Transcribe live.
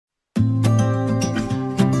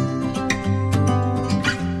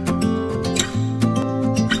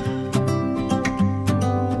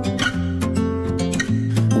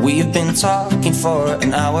We've been talking for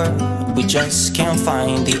an hour, we just can't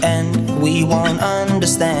find the end. We won't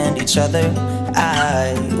understand each other.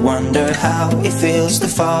 I wonder how it feels to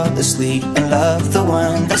fall asleep and love the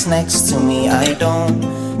one that's next to me. I don't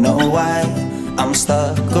know why I'm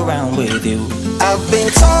stuck around with you. I've been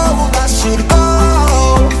told I should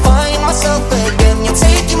go find myself again. You're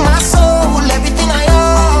taking my soul, everything I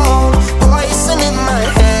own, poison in my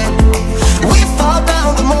head. We fall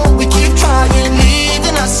down the more we keep trying,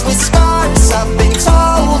 leaving us with scars. I've been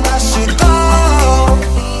told I should go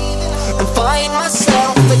and find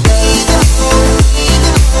myself again.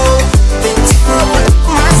 Been told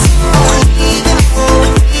myself,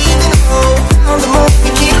 down the more we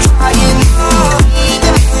keep trying.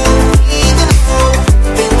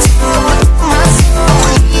 Been told myself,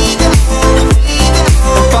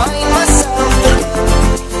 find myself again.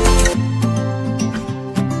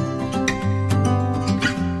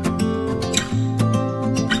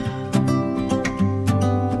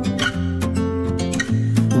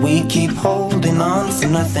 We keep holding on for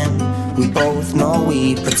nothing. We both know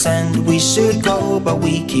we pretend we should go, but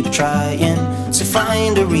we keep trying to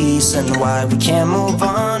find a reason why we can't move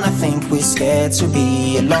on. I think we're scared to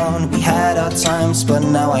be alone. We had our times, but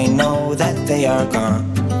now I know that they are gone.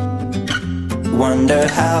 Wonder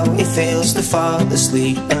how it feels to fall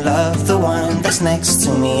asleep and love the one that's next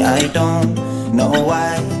to me. I don't know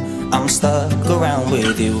why I'm stuck around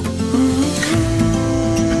with you.